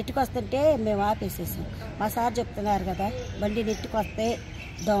 నెట్టుకు వస్తుంటే మేము ఆపేసేసాం. మా సార్ చెప్తున్నారు కదా బండి నెట్టుకు వస్తే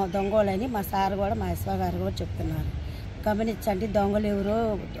దొంగోళ్ళని. మా సార్ కూడా మా ఎస్వా గారు కూడా చెప్తున్నారు, గమనించండి దొంగలు ఎవరు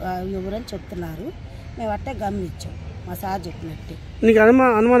అని చెప్తున్నారు. మేము అట్టే గమనించాం మా సార్ చెప్పినట్టు. నీకు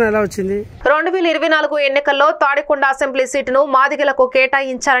అనుమానం ఎలా వచ్చింది? 2024 ఎన్నికల్లో తాడికొండ అసెంబ్లీ సీటును మాదిగలకు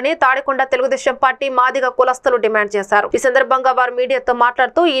కేటాయించాలని తాడికొండ తెలుగుదేశం పార్టీ మాదిగ కులస్తులు డిమాండ్ చేశారు. ఈ సందర్భంగా వారు మీడియాతో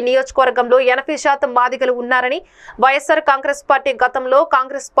మాట్లాడుతూ ఈ నియోజకవర్గంలో 80% మాదిగలు ఉన్నారని, వైఎస్ఆర్ కాంగ్రెస్ పార్టీ గతంలో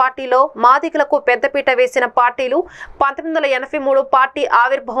కాంగ్రెస్ పార్టీలో మాదిగలకు పెద్దపీట వేసిన పార్టీలు 1983 పార్టీ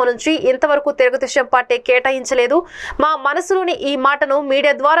ఆవిర్భావం నుంచి ఇంతవరకు తెలుగుదేశం పార్టీ కేటాయించలేదు. మా మనసులోని ఈ మాటను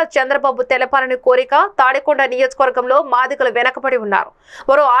మీడియా ద్వారా చంద్రబాబు తెలపాలని కోరిక. తాడికొండ నియోజకవర్గంలో మాదిగలు వెనకబడి ఉన్నారు.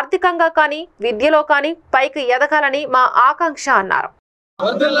 వారు ఆర్థికంగా కానీ విద్యలో కానీ పైకి ఎదగాలని మా ఆకాంక్ష అన్నారు.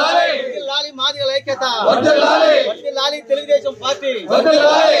 తెలుగుదేశం పార్టీ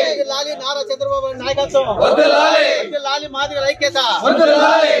నారా చంద్రబాబు నాయకత్వం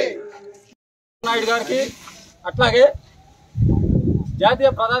నాయుడు గారికి, అట్లాగే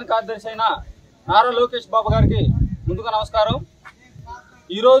జాతీయ ప్రధాన కార్యదర్శి అయిన నారా లోకేష్ బాబు గారికి ముందుగా నమస్కారం.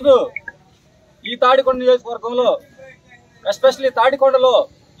 ఈరోజు ఈ తాడికొండ నియోజకవర్గంలో ఎస్పెషల్లీ తాడికొండలో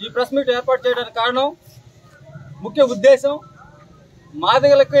ఈ ప్రెస్ మీట్ ఏర్పాటు చేయడానికి కారణం, ముఖ్య ఉద్దేశం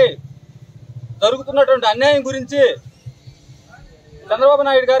మాదిగలకి జరుగుతున్నటువంటి అన్యాయం గురించి చంద్రబాబు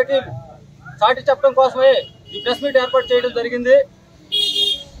నాయుడు గారికి చాటి చెప్పడం కోసమే ఈ ప్రెస్ మీట్ ఏర్పాటు చేయడం జరిగింది.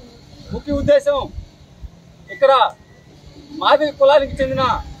 ముఖ్య ఉద్దేశం ఇక్కడ మాదిగ కులానికి చెందిన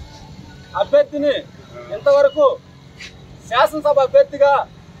అభ్యర్థిని ఇంతవరకు శాసనసభ అభ్యర్థిగా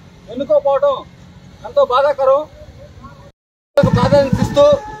ఎన్నుకోకపోవడం ఎంతో బాధాకరం. ప్రాధాన్యత ఇస్తూ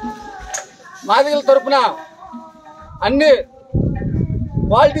మాదిగల తరపున అన్ని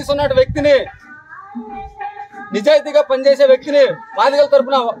క్వాలిటీస్ ఉన్న వ్యక్తిని, నిజాయితీగా పనిచేసే వ్యక్తిని మాదిగల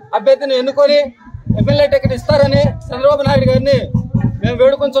తరపున అభ్యర్థిని ఎన్నుకొని ఎమ్మెల్యే టికెట్ ఇస్తారని చంద్రబాబు నాయుడు గారిని మేము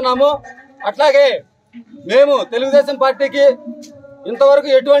వేడుకుంటున్నాము. అట్లాగే మేము తెలుగుదేశం పార్టీకి ఇంతవరకు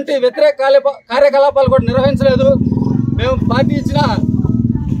ఎటువంటి వ్యతిరేక కార్యకలాపాలు కూడా నిర్వహించలేదు. మేము పార్టీ ఇచ్చిన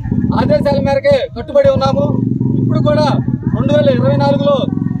ఆదేశాల మేరకే కట్టుబడి ఉన్నాము. ఇప్పుడు కూడా 2024లో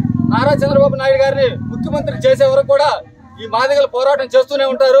నారా చంద్రబాబు నాయుడు గారిని ముఖ్యమంత్రి చేసే వరకు కూడా ఈ మాదిగలు పోరాటం చేస్తూనే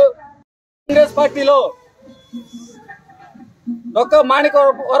ఉంటారు. కాంగ్రెస్ పార్టీలో డొక్క మాణిక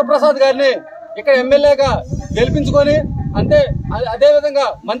వరప్రసాద్ గారిని ఇక్కడ ఎమ్మెల్యేగా గెలిపించుకొని అదేవిధంగా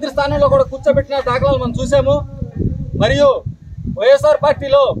మంత్రి స్థానంలో కూడా కూర్చోబెట్టిన దాఖలాలు మనం చూసాము. మరియు వైఎస్ఆర్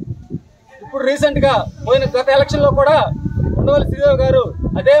పార్టీలో ఇప్పుడు రీసెంట్ గా పోయిన గత ఎలక్షన్ లో కూడా ఉండవల్లి శ్రీదేవి గారు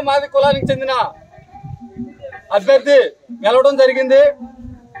అదే మాది కులానికి చెందిన అభ్యర్థి గెలవడం జరిగింది.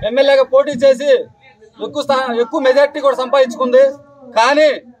 ఎమ్మెల్యేగా పోటీ చేసి ఎక్కువ మెజార్టీ కూడా సంపాదించుకుంది. కానీ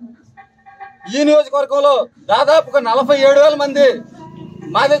ఈ నియోజకవర్గంలో దాదాపుగా 47,000 మంది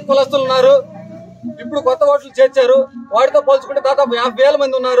మాది కులస్తులు ఉన్నారు. ఇప్పుడు కొత్త ఓట్లు చేర్చారు. వాటితో పోల్చుకుంటే దాదాపు 50,000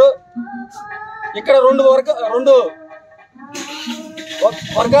 మంది ఉన్నారు. ఇక్కడ రెండు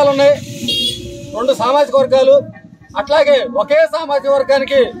వర్గాలు ఉన్నాయి, 2 సామాజిక వర్గాలు. అట్లాగే ఒకే సామాజిక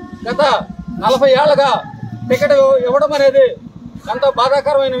వర్గానికి గత 40 ఏళ్లుగా టికెట్ ఇవ్వడం అనేది ఎంతో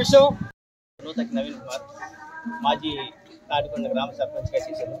బాధాకరమైన విషయం. నవీన్ కుమార్, మాజీ తాడికొండ గ్రామ సర్పంచ్గా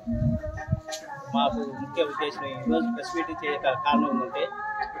చేశాను. మాకు ముఖ్య ఉద్దేశం ఈరోజు ప్రెస్ మీట్ చేయ కారణం ఏంటంటే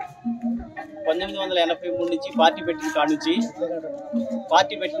 1983 నుంచి పార్టీ పెట్టిన కాడ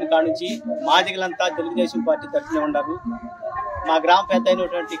నుంచి మాదిగలంతా తెలుగుదేశం పార్టీ తరఫునే ఉన్నారు. మా గ్రామ పెద్ద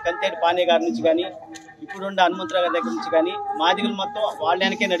అయినటువంటి కంతేటి పానే గారి నుంచి కానీ, ఇప్పుడున్న హనుమంతరావు గారి దగ్గర నుంచి కానీ మాదిగలు మొత్తం వాళ్ళ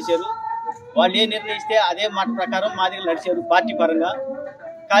వెనకే నడిచారు. వాళ్ళు ఏ నిర్ణయిస్తే అదే మాట ప్రకారం మాదిగలు నడిచారు పార్టీ పరంగా.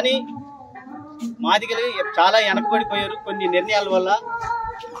 కానీ మాదిగలు చాలా వెనకబడిపోయారు. కొన్ని నిర్ణయాల వల్ల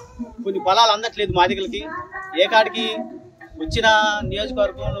కొన్ని ఫలాలు అందట్లేదు మాదిగలకి. ఏకాడికి వచ్చిన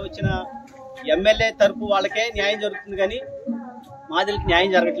నియోజకవర్గంలో వచ్చిన ఎమ్మెల్యే తరపు వాళ్ళకే న్యాయం జరుగుతుంది. కానీ మాదిగలకు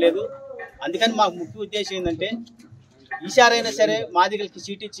న్యాయం జరగట్లేదు. అందుకని మాకు ముఖ్య ఉద్దేశం ఏంటంటే ఈసారైనా సరే మాదిగలకి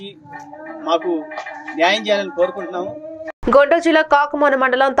సీట్ ఇచ్చి మాకు న్యాయం చేయాలని కోరుకుంటున్నాము. గుంటూరు జిల్లా కాకుమాను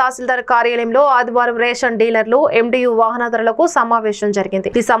మండలం తహసీల్దార్ కార్యాలయంలో ఆదివారం రేషన్ డీలర్లు ఎండియు వాహనదారులకు సమావేశం జరిగింది.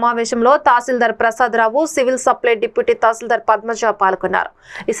 ఈ సమావేశంలో తహసీల్దార్ ప్రసాద్ రావు, సివిల్ సప్లై డిప్యూటీ తహసీల్దార్ పద్మజ పాల్గొన్నారు.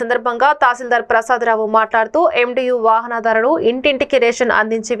 ఈ సందర్భంగా తహసీల్దార్ ప్రసాద్ రావు మాట్లాడుతూ ఎండియు వాహనదారులు ఇంటింటికి రేషన్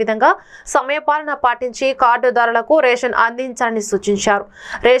అందించే విధంగా సమయపాలన పాటించి కార్డుదారులకు రేషన్ అందించాలని సూచించారు.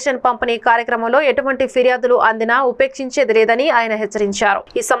 రేషన్ పంపిణీ కార్యక్రమంలో ఎటువంటి ఫిర్యాదులు అందినా ఉపేక్షించేది లేదని ఆయన హెచ్చరించారు.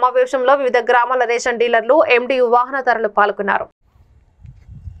 ఈ సమావేశంలో వివిధ గ్రామాల రేషన్ డీలర్లు, ఎండియు వాహనదారులు పాల్గొన్నారు.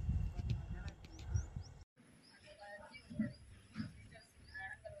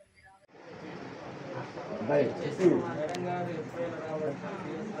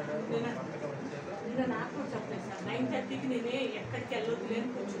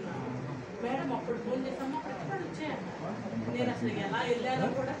 మేడం అప్పుడు ఫోన్ చేసాము, అప్పుడు వచ్చాను. నేను అసలు ఎలా వెళ్ళానో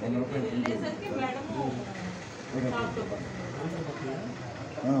కూడా తెలియదు. వెళ్ళేసరికి మేడం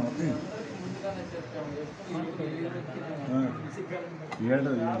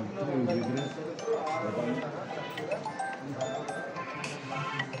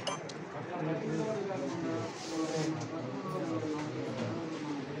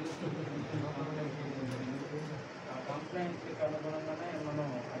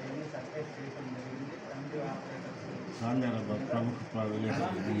ప్రముఖ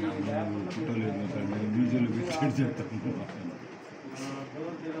ఫోటోలు మ్యూజియంలో విజిట్ చేస్తాను.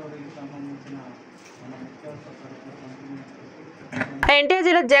 ఎన్టీఆర్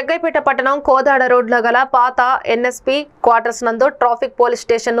జిల్లా జగ్గైపేట పట్టణం కోదాడ రోడ్లో గల పాత ఎన్ఎస్పీ క్వార్టర్స్ నందు ట్రాఫిక్ పోలీస్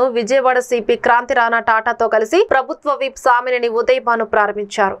స్టేషన్ ను విజయవాడ సిపి క్రాంతి రాణా టాటాతో కలిసి ప్రభుత్వ విప్ సామినేని ఉదయ్ భాను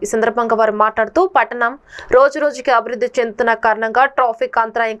ప్రారంభించారు. ఈ సందర్భంగా వారు మాట్లాడుతూ పట్టణం రోజురోజుకి అభివృద్ధి చెందుతున్న కారణంగా ట్రాఫిక్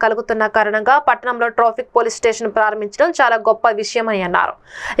అంతరాయం కలుగుతున్న కారణంగా పట్టణంలో ట్రాఫిక్ పోలీస్ స్టేషన్ ప్రారంభించడం చాలా గొప్ప విషయమని అన్నారు.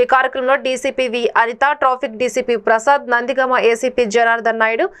 ఈ కార్యక్రమంలో డీసీపీ వి Anitha, traffic DCP Prasad, Nandigama ACP Janardhan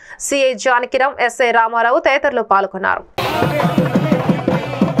Naidu, CI Janakiram, SI Ramarao తదితరులు పాల్గొన్నారు.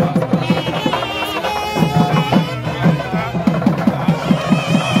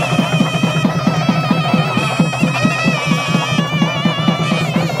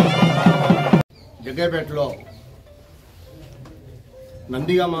 జగ్గైపేటలో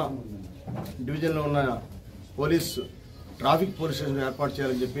నందిగామ డివిజన్లో ఉన్న ట్రాఫిక్ పోలీస్ స్టేషన్ ఏర్పాటు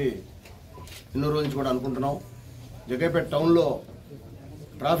చేయాలని చెప్పి ఎన్నో రోజు నుంచి కూడా అనుకుంటున్నాం. జగ్గైపేట టౌన్లో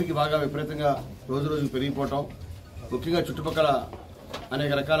ట్రాఫిక్ బాగా విపరీతంగా రోజు రోజుకు పెరిగిపోవటం, ముఖ్యంగా చుట్టుపక్కల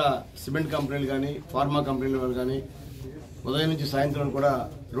అనేక రకాల సిమెంట్ కంపెనీలు కానీ ఫార్మా కంపెనీల వాళ్ళు కానీ ఉదయం నుంచి సాయంత్రం కూడా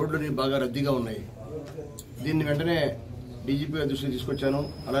రోడ్లు బాగా రద్దీగా ఉన్నాయి. దీన్ని వెంటనే డీజీపీ గారి దృష్టికి తీసుకొచ్చాను.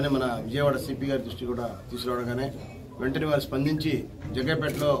 అలానే మన విజయవాడ సిపి గారి దృష్టి కూడా తీసుకురావడంగానే వెంటనే వారు స్పందించి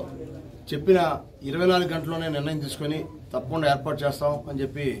జగ్గైపేటలో చెప్పిన 24 గంటల్లోనే నిర్ణయం తీసుకొని తప్పకుండా ఏర్పాటు చేస్తాం అని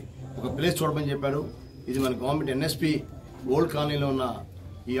చెప్పి ఒక ప్లేస్ చూడమని చెప్పారు. ఇది మన గవర్నమెంట్ ఎన్ఎస్పీ ఓల్డ్ కాలనీలో ఉన్న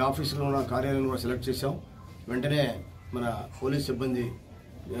ఈ ఆఫీసులో ఉన్న కార్యాలయం కూడా సెలెక్ట్ చేశాం. వెంటనే మన పోలీస్ సిబ్బంది,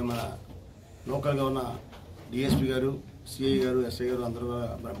 మన లోకల్గా ఉన్న డిఎస్పీ గారు, సిఐ గారు, ఎస్ఐ గారు అందరూ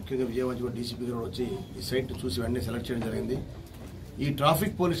ముఖ్యంగా విజయవాడ డీసీపీ గారు వచ్చి ఈ సైట్ చూసి వెంటనే సెలెక్ట్ చేయడం జరిగింది. ఈ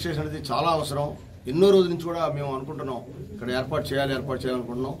ట్రాఫిక్ పోలీస్ స్టేషన్ అనేది చాలా అవసరం. ఎన్నో రోజుల నుంచి కూడా మేము అనుకుంటున్నాం ఇక్కడ ఏర్పాటు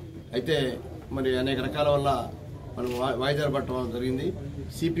చేయాలనుకుంటున్నాం. అయితే మరి అనేక రకాల వల్ల మనం వాయిదాలు పట్టడం జరిగింది.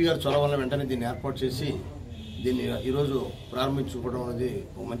 సిపి గారు చొరవ వల్ల వెంటనే దీన్ని ఏర్పాటు చేసి దీన్ని ఈరోజు ప్రారంభించుకోవడం అనేది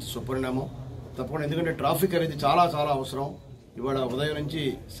ఒక మంచి సుపరిణామం తప్పకుండా. ఎందుకంటే ట్రాఫిక్ అనేది చాలా చాలా అవసరం. ఇవాళ ఉదయం నుంచి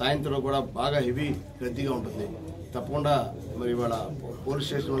సాయంత్రం కూడా బాగా హెవీ రద్దీగా ఉంటుంది. తప్పకుండా మరి ఇవాళ పోలీస్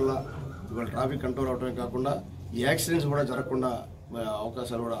స్టేషన్ వల్ల ఇవాళ ట్రాఫిక్ కంట్రోల్ అవడమే కాకుండా ఈ యాక్సిడెంట్స్ కూడా జరగకుండా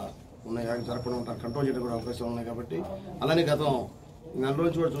అవకాశాలు కూడా ఉన్నాయి, జరగకుండా ఉంటారు, కంట్రోల్ చేయడం కూడా అవకాశాలు ఉన్నాయి. కాబట్టి అలానే గతం నెల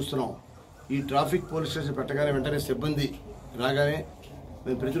రోజు కూడా చూస్తున్నాం. ఈ ట్రాఫిక్ పోలీస్ స్టేషన్ పెట్టగానే వెంటనే సిబ్బంది రాగానే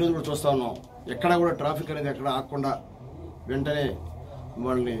మేము ప్రతిరోజు కూడా చూస్తూ ఉన్నాం. ఎక్కడా కూడా ట్రాఫిక్ అనేది ఎక్కడ ఆగకుండా వెంటనే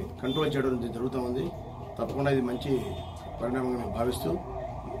వాళ్ళని కంట్రోల్ చేయడం జరుగుతూ ఉంది. తప్పకుండా ఇది మంచి పరిణామంగా భావిస్తూ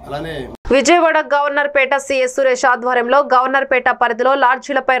అలానే విజయవాడ గవర్నర్పేట సిఎస్ సురేష్ ఆధ్వర్యంలో గవర్నర్పేట పరిధిలో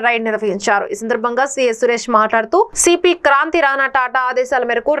లాడ్జీలపై రైడ్ నిర్వహించారు. ఈ సందర్భంగా సిఎస్ సురేష్ మాట్లాడుతూ సిపి క్రాంతి రాణా టాటా ఆదేశాల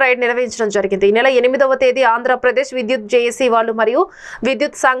మేరకు రైడ్ నిర్వహించడం జరిగింది. ఈ నెల 8వ తేదీ ఆంధ్రప్రదేశ్ విద్యుత్ జేఏసీ వాళ్ళు మరియు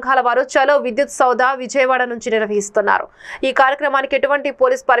విద్యుత్ సంఘాల వారు చలో విద్యుత్ సౌదా విజయవాడ నుంచి నిర్వహిస్తున్నారు. ఈ కార్యక్రమానికి ఎటువంటి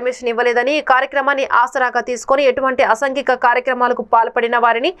పోలీస్ పర్మిషన్ ఇవ్వలేదని, ఈ కార్యక్రమాన్ని ఆసరాగా తీసుకుని ఎటువంటి అసాంఘిక కార్యక్రమాలకు పాల్పడిన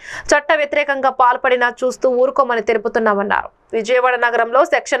వారిని చట్ట వ్యతిరేకంగా పాల్పడినా చూస్తూ ఊరుకోమని తెలుపుతున్నామన్నారు. విజయవాడ నగరంలో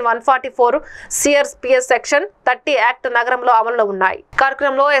సెక్షన్ 144 సిఆర్పిఎస్ సెక్షన్ 30 యాక్ట్ నగరంలో అమలులో ఉన్నాయి.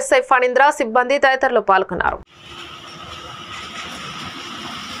 కార్యక్రమంలో ఎస్ఐ ఫణీంద్ర, సిబ్బంది తదితరులు పాల్గొన్నారు.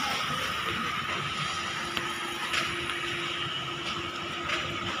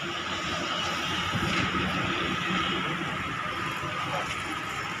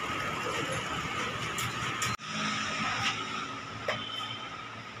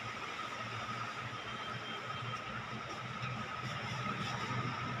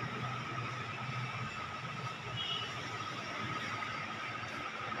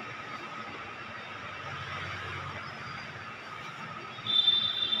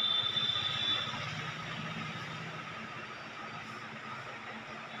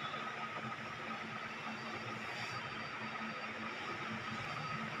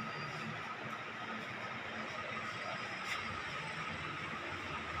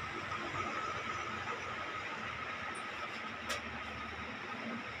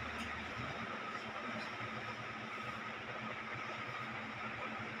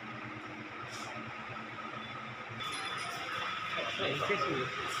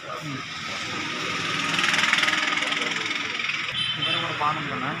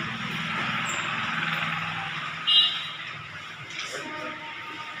 బాగుందన్నా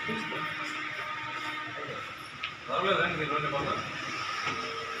పర్వాలేదండి మీరు రోజు బాగా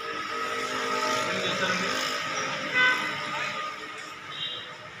ఏం చేస్తారండి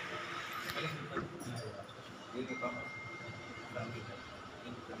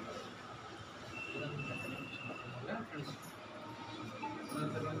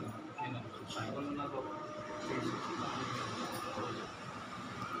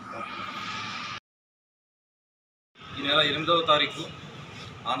ఈ నెల 8వ తారీఖు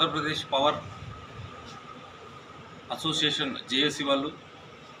ఆంధ్రప్రదేశ్ పవర్ అసోసియేషన్ జేఏసీ వాళ్ళు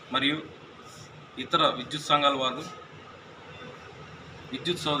మరియు ఇతర విద్యుత్ సంఘాల వాళ్ళు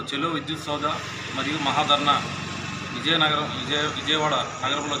చెలో విద్యుత్ సౌద మరియు మహాధర్నా విజయవాడ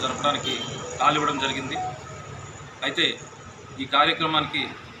నగరంలో జరపడానికి కాలివ్వడం జరిగింది. అయితే ఈ కార్యక్రమానికి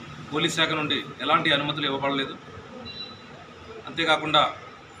పోలీస్ శాఖ నుండి ఎలాంటి అనుమతులు ఇవ్వబడలేదు. అంతేకాకుండా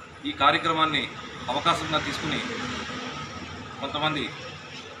ఈ కార్యక్రమాన్ని అవకాశంగా తీసుకుని కొంతమంది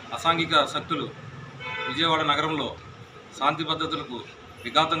అసాంఘిక శక్తులు విజయవాడ నగరంలో శాంతి భద్రతలకు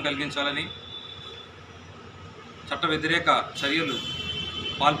విఘాతం కలిగించాలని చట్ట వ్యతిరేక చర్యలు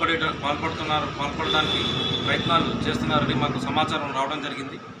పాల్పడడానికి ప్రయత్నాలు చేస్తున్నారని మాకు సమాచారం రావడం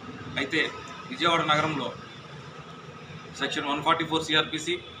జరిగింది. అయితే విజయవాడ నగరంలో సెక్షన్ 144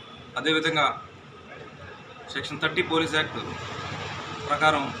 సిఆర్పిసి అదేవిధంగా సెక్షన్ 30 పోలీస్ యాక్ట్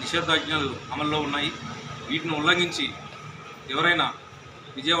ప్రకారం నిషేధాజ్ఞలు అమల్లో ఉన్నాయి. వీటిని ఉల్లంఘించి ఎవరైనా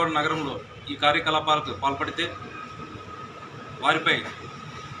విజయవాడ నగరంలో ఈ కార్యకలాపాలకు పాల్పడితే వారిపై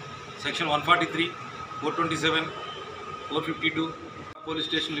సెక్షన్ 143, 427, 452 పోలీస్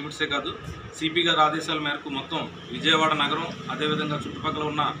స్టేషన్ లిమిట్సే కాదు సిపి గారి ఆదేశాల మేరకు మొత్తం విజయవాడ నగరం అదేవిధంగా చుట్టుపక్కల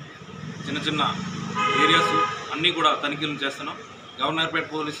ఉన్న చిన్న చిన్న ఏరియాస్ అన్నీ కూడా తనిఖీలు చేస్తున్నాం. గవర్నర్పేట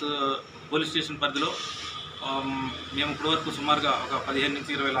పోలీస్ స్టేషన్ పరిధిలో మేము ఇప్పటివరకు సుమారుగా ఒక 15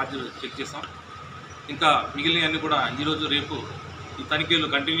 నుంచి 20 లాడ్జీలు చెక్ చేస్తాం. ఇంకా మిగిలినవన్నీ కూడా ఈరోజు రేపు ఈ తనిఖీలు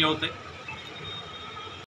కంటిన్యూ అవుతాయి.